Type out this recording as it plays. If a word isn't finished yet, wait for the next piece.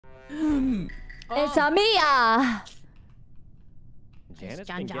It's Amia. Janet's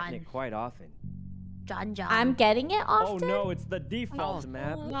been getting it quite often. John. I'm getting it often? Oh no, it's the default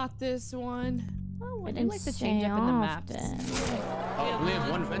map. Not this one. Oh, I do like to change up in the maps. Oh, we have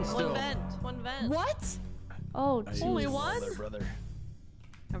one vent still. One vent. What? Oh, only one? There, brother.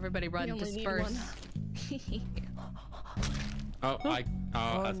 Everybody run, disperse. Oh,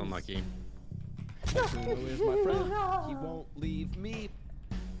 that's unlucky. Sykkuno is my friend. He won't leave me.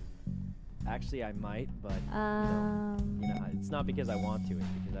 Actually, I might, but you know, it's not because I want to. It's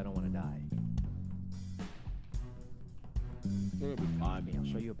because I don't want to die. It'll be fine.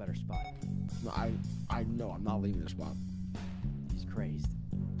 I'll show you a better spot. No, I know. I'm not leaving this spot. He's crazed.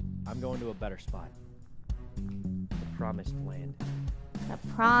 I'm going to a better spot. The Promised Land. the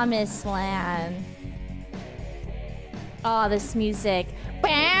Promised Land. Oh, this music.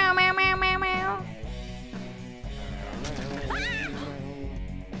 Bow, meow, meow, meow, meow.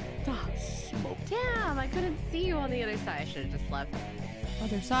 Damn, I couldn't see you on the other side. I should have just left.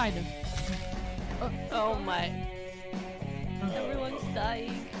 Other side. Oh my. Everyone's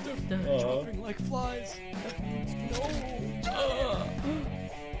dying. They're dropping like flies.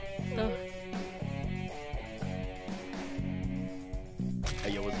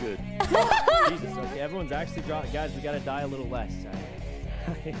 Hey, yo, what's good? Jesus, okay, everyone's actually dropping. Guys, we gotta die a little less.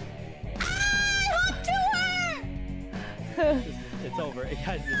 It's over.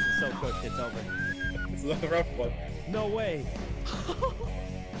 Guys, this is so cooked. It's over. This is a rough one. No way.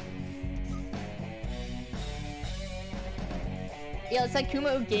 Yeah, it's like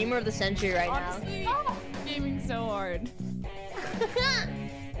Kumo Gamer of the Century right Honestly, gaming so hard.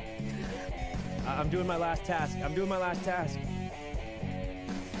 I'm doing my last task. I'm doing my last task.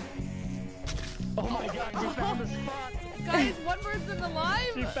 Oh my god, we found the spot. Guys, one person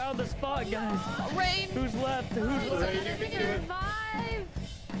alive. She found the spot, guys. Rain. Who's left? Who's left? Revive!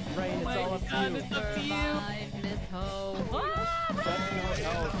 Rain, it's all up to you. It's up to you. Revive, Miss Ho. Oh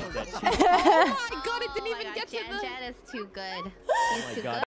my god, it didn't even get to the... Jan is too good. Oh He's my too god. good.